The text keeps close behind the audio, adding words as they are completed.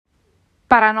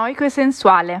Paranoico e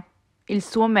sensuale, il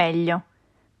suo meglio,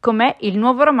 com'è il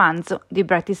nuovo romanzo di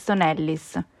Bret Easton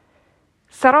Ellis.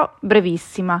 Sarò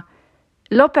brevissima.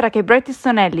 L'opera che Bret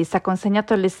Easton Ellis ha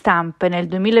consegnato alle stampe nel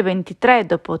 2023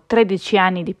 dopo 13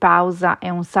 anni di pausa è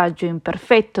un saggio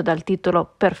imperfetto dal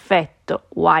titolo Perfetto,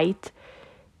 White,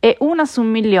 è una su un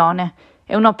milione,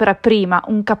 è un'opera prima,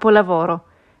 un capolavoro,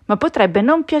 ma potrebbe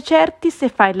non piacerti se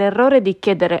fai l'errore di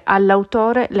chiedere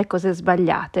all'autore le cose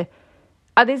sbagliate.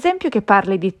 Ad esempio che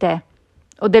parli di te,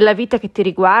 o della vita che ti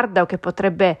riguarda o che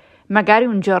potrebbe magari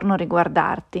un giorno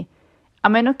riguardarti, a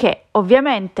meno che,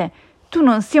 ovviamente, tu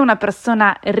non sia una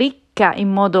persona ricca in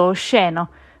modo osceno,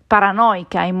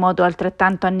 paranoica in modo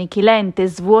altrettanto annichilente,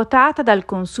 svuotata dal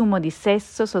consumo di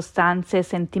sesso, sostanze e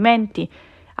sentimenti,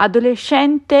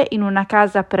 adolescente in una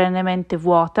casa perennemente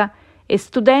vuota e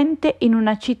studente in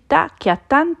una città che ha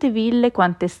tante ville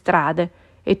quante strade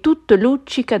e tutto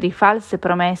luccica di false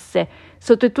promesse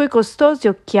sotto i tuoi costosi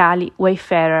occhiali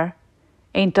wayfarer.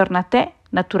 E intorno a te,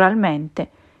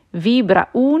 naturalmente, vibra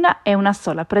una e una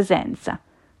sola presenza: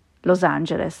 Los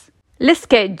Angeles. Le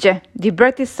schegge di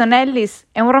Bret Easton Ellis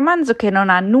è un romanzo che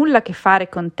non ha nulla a che fare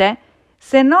con te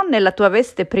se non nella tua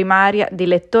veste primaria di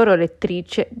lettore o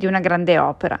lettrice di una grande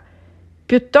opera.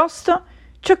 Piuttosto,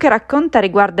 ciò che racconta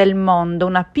riguarda il mondo,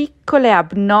 una piccola e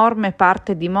abnorme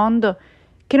parte di mondo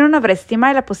che non avresti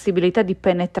mai la possibilità di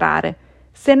penetrare,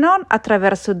 se non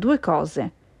attraverso due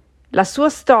cose: la sua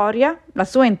storia, la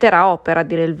sua intera opera, a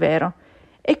dire il vero,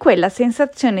 e quella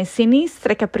sensazione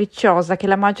sinistra e capricciosa che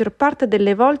la maggior parte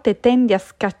delle volte tendi a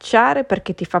scacciare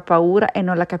perché ti fa paura e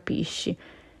non la capisci,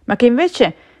 ma che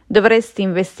invece dovresti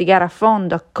investigare a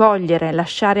fondo, accogliere,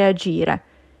 lasciare agire.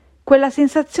 Quella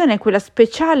sensazione, quella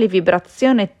speciale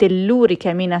vibrazione tellurica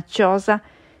e minacciosa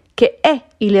che è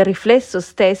il riflesso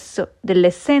stesso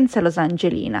dell'essenza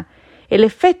losangelina e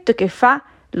l'effetto che fa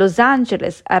Los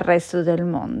Angeles al resto del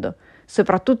mondo,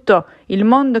 soprattutto il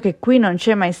mondo che qui non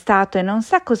c'è mai stato e non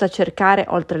sa cosa cercare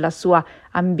oltre la sua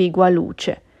ambigua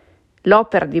luce.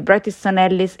 L'opera di Bret Easton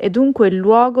Ellis è dunque il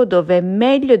luogo dove,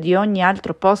 meglio di ogni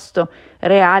altro posto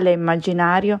reale e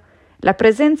immaginario, la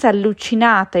presenza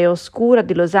allucinata e oscura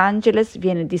di Los Angeles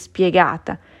viene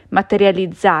dispiegata,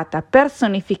 materializzata,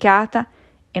 personificata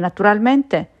e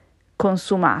naturalmente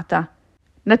consumata,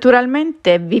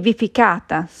 naturalmente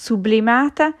vivificata,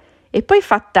 sublimata e poi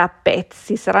fatta a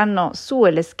pezzi. Saranno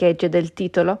sue le schegge del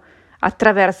titolo,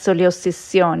 attraverso le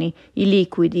ossessioni, i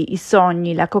liquidi, i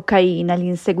sogni, la cocaina, gli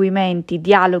inseguimenti, i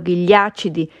dialoghi, gli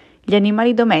acidi, gli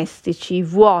animali domestici, i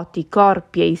vuoti, i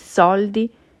corpi e i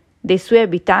soldi dei suoi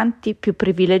abitanti più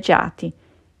privilegiati,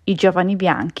 i giovani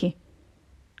bianchi.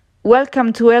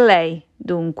 Welcome to LA,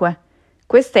 dunque.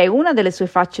 Questa è una delle sue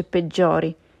facce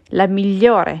peggiori, la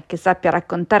migliore che sappia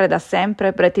raccontare da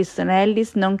sempre Bret Easton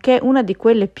Ellis, nonché una di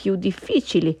quelle più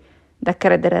difficili da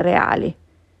credere reali.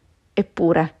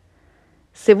 Eppure,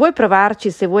 se vuoi provarci,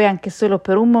 se vuoi anche solo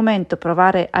per un momento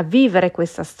provare a vivere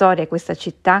questa storia, questa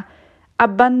città,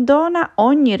 abbandona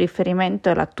ogni riferimento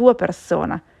alla tua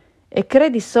persona e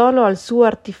credi solo al suo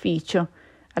artificio,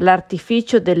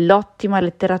 all'artificio dell'ottima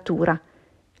letteratura.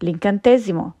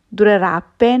 L'incantesimo durerà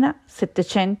appena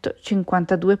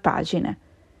 752 pagine.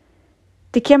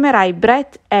 Ti chiamerai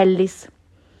Bret Ellis,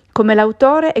 come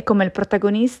l'autore e come il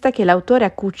protagonista che l'autore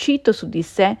ha cucito su di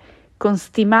sé con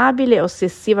stimabile e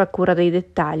ossessiva cura dei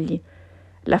dettagli.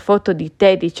 La foto di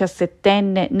te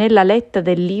 17enne nell'aletta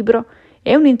del libro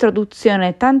è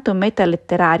un'introduzione tanto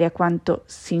meta-letteraria quanto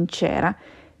sincera,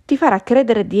 ti farà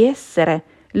credere di essere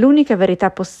l'unica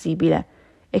verità possibile,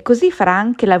 e così farà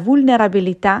anche la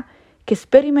vulnerabilità che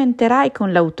sperimenterai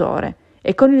con l'autore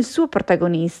e con il suo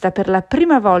protagonista per la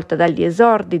prima volta dagli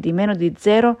esordi di meno di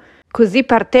zero, così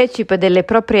partecipe delle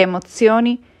proprie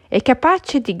emozioni e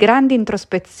capace di grandi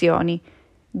introspezioni,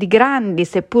 di grandi,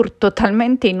 seppur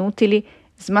totalmente inutili,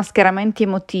 smascheramenti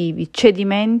emotivi,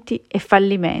 cedimenti e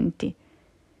fallimenti.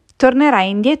 Tornerai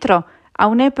indietro a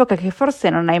un'epoca che forse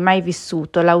non hai mai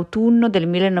vissuto, l'autunno del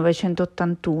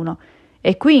 1981,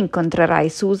 e qui incontrerai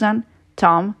Susan,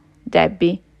 Tom,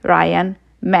 Debbie, Ryan,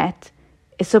 Matt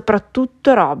e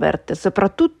soprattutto Robert,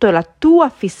 soprattutto la tua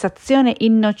fissazione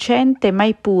innocente e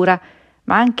mai pura,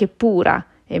 ma anche pura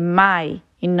e mai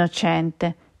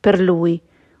innocente per lui,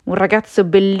 un ragazzo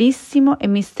bellissimo e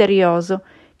misterioso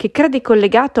che credi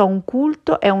collegato a un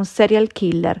culto e a un serial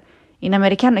killer. In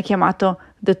americano è chiamato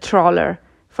The Troller,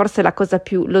 forse la cosa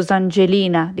più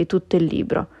losangelina di tutto il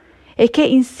libro, e che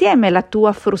insieme alla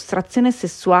tua frustrazione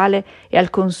sessuale e al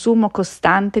consumo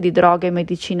costante di droghe e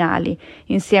medicinali,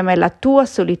 insieme alla tua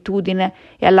solitudine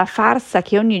e alla farsa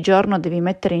che ogni giorno devi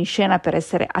mettere in scena per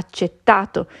essere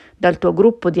accettato dal tuo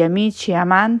gruppo di amici e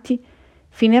amanti,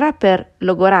 finirà per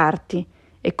logorarti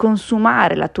e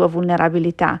consumare la tua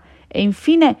vulnerabilità e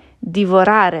infine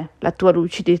divorare la tua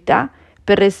lucidità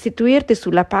per restituirti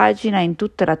sulla pagina in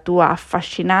tutta la tua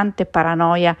affascinante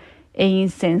paranoia e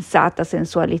insensata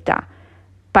sensualità.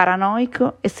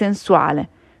 Paranoico e sensuale,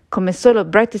 come solo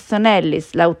Bret Easton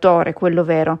Ellis, l'autore, quello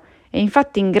vero, è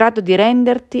infatti in grado di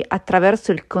renderti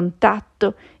attraverso il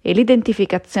contatto e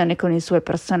l'identificazione con i suoi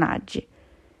personaggi.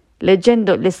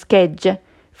 Leggendo le schegge,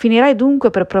 finirai dunque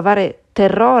per provare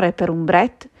terrore per un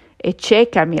Bret e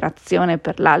cieca ammirazione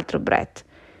per l'altro Bret.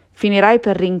 Finirai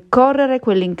per rincorrere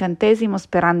quell'incantesimo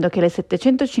sperando che le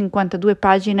 752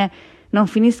 pagine non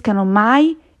finiscano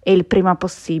mai e il prima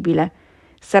possibile.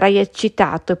 Sarai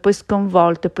eccitato e poi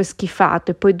sconvolto e poi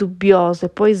schifato e poi dubbioso e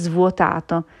poi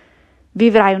svuotato.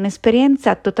 Vivrai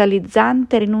un'esperienza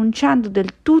totalizzante rinunciando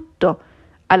del tutto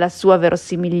alla sua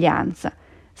verosimiglianza,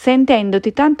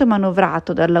 sentendoti tanto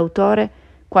manovrato dall'autore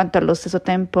quanto allo stesso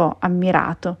tempo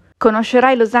ammirato.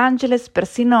 Conoscerai Los Angeles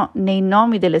persino nei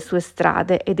nomi delle sue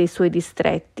strade e dei suoi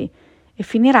distretti e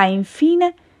finirai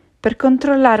infine per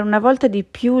controllare una volta di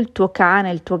più il tuo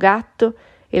cane, il tuo gatto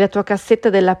e la tua cassetta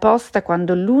della posta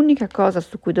quando l'unica cosa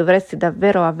su cui dovresti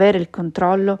davvero avere il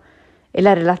controllo è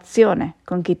la relazione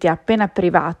con chi ti ha appena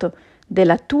privato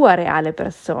della tua reale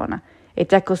persona e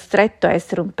ti ha costretto a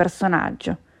essere un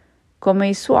personaggio, come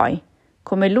i suoi,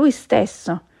 come lui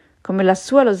stesso, come la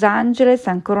sua Los Angeles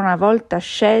ancora una volta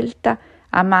scelta,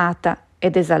 amata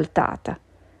ed esaltata.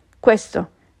 Questo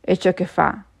è ciò che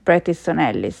fa Bret Easton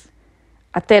Ellis.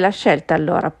 A te la scelta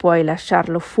allora, puoi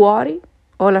lasciarlo fuori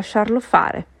o lasciarlo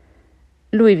fare.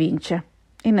 Lui vince,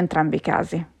 in entrambi i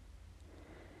casi.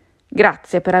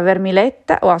 Grazie per avermi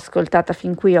letta o ascoltata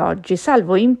fin qui oggi.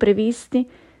 Salvo imprevisti,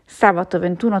 sabato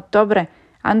 21 ottobre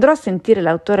andrò a sentire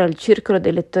l'autore al Circolo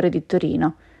dei Lettori di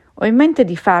Torino. Ho in mente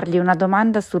di fargli una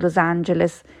domanda su Los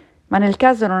Angeles, ma nel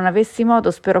caso non avessi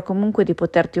modo spero comunque di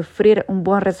poterti offrire un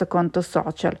buon resoconto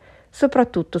social,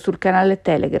 soprattutto sul canale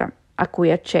Telegram a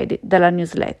cui accedi dalla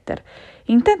newsletter.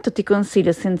 Intanto ti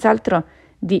consiglio senz'altro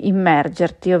di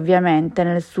immergerti ovviamente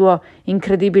nel suo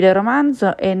incredibile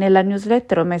romanzo e nella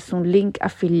newsletter ho messo un link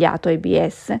affiliato a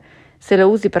IBS, se lo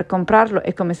usi per comprarlo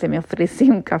è come se mi offrissi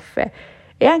un caffè,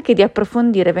 e anche di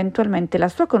approfondire eventualmente la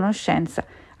sua conoscenza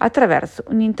attraverso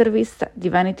un'intervista di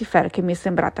Vanity Fair che mi è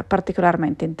sembrata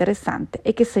particolarmente interessante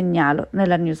e che segnalo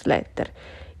nella newsletter.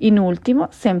 In ultimo,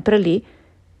 sempre lì,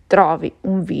 trovi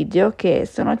un video che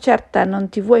sono certa non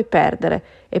ti vuoi perdere,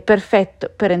 è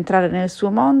perfetto per entrare nel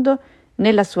suo mondo,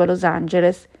 nella sua Los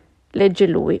Angeles. Legge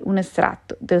lui un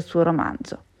estratto del suo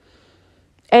romanzo.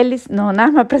 Ellis non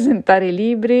ama presentare i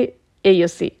libri e io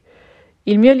sì.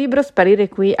 Il mio libro Sparire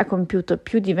qui ha compiuto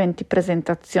più di 20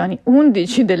 presentazioni,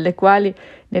 11 delle quali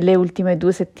nelle ultime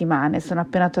 2 settimane. Sono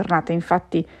appena tornata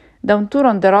infatti da un tour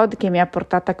on the road che mi ha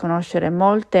portato a conoscere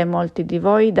molte e molti di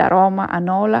voi, da Roma a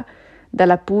Nola,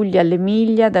 dalla Puglia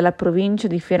all'Emilia, dalla provincia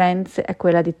di Firenze a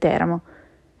quella di Teramo.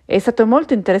 È stato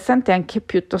molto interessante e anche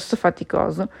piuttosto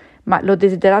faticoso, ma l'ho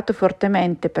desiderato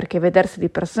fortemente perché vedersi di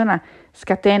persona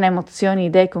scatena emozioni,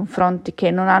 idee, confronti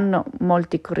che non hanno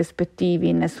molti corrispettivi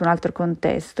in nessun altro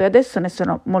contesto e adesso ne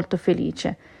sono molto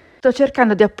felice. Sto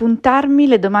cercando di appuntarmi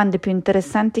le domande più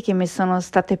interessanti che mi sono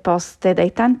state poste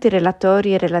dai tanti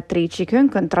relatori e relatrici che ho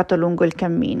incontrato lungo il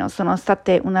cammino. Sono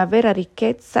state una vera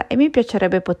ricchezza e mi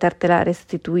piacerebbe potertela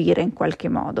restituire in qualche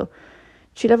modo.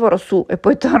 Ci lavoro su e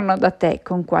poi torno da te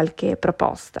con qualche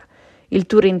proposta. Il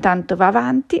tour intanto va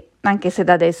avanti, anche se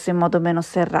da adesso in modo meno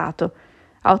serrato.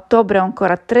 A ottobre ho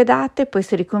ancora 3 date, poi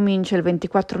si ricomincia il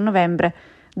 24 novembre,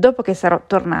 dopo che sarò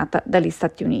tornata dagli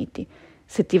Stati Uniti.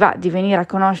 Se ti va di venire a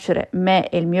conoscere me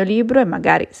e il mio libro e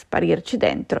magari sparirci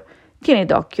dentro, tieni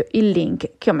d'occhio il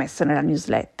link che ho messo nella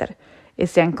newsletter. E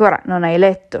se ancora non hai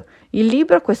letto il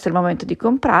libro, questo è il momento di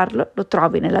comprarlo, lo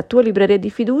trovi nella tua libreria di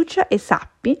fiducia e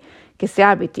sappi che se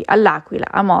abiti all'Aquila,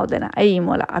 a Modena, a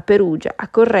Imola, a Perugia, a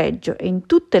Correggio e in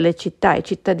tutte le città e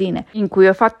cittadine in cui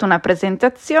ho fatto una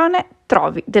presentazione,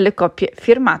 trovi delle copie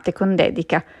firmate con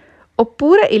dedica.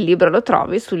 Oppure il libro lo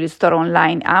trovi sugli store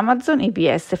online Amazon,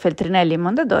 IBS, Feltrinelli e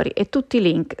Mondadori e tutti i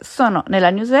link sono nella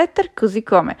newsletter, così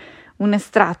come un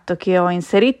estratto che ho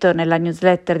inserito nella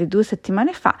newsletter di 2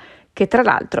 settimane fa, che tra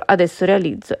l'altro adesso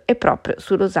realizzo è proprio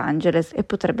su Los Angeles e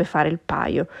potrebbe fare il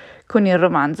paio con il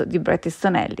romanzo di Bret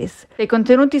Easton Ellis. Se i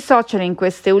contenuti social in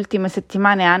queste ultime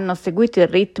settimane hanno seguito il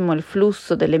ritmo e il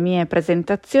flusso delle mie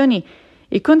presentazioni,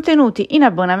 i contenuti in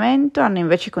abbonamento hanno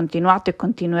invece continuato e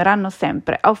continueranno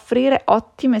sempre a offrire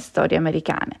ottime storie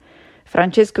americane.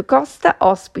 Francesco Costa,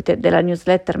 ospite della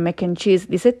newsletter Mac and Cheese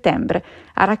di settembre,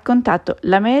 ha raccontato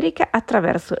l'America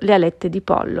attraverso le alette di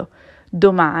pollo.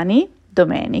 Domani,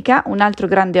 Domenica un altro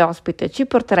grande ospite ci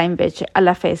porterà invece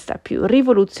alla festa più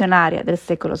rivoluzionaria del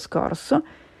secolo scorso.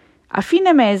 A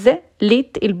fine mese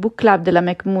l'IT, il book club della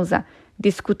McMusa,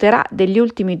 discuterà degli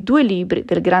ultimi 2 libri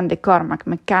del grande Cormac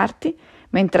McCarthy,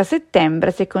 mentre a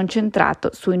settembre si è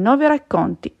concentrato sui 9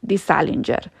 racconti di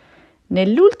Salinger.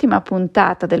 Nell'ultima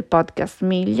puntata del podcast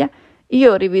Miglia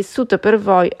io ho rivissuto per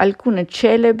voi alcune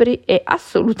celebri e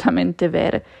assolutamente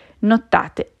vere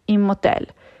nottate in motel.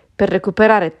 Per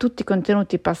recuperare tutti i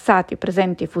contenuti passati,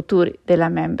 presenti e futuri della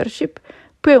membership,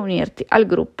 puoi unirti al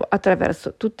gruppo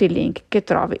attraverso tutti i link che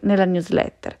trovi nella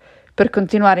newsletter. Per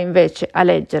continuare invece a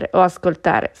leggere o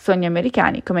ascoltare sogni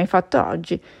americani come hai fatto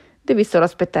oggi, devi solo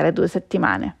aspettare 2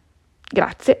 settimane.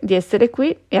 Grazie di essere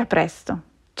qui e a presto.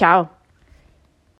 Ciao!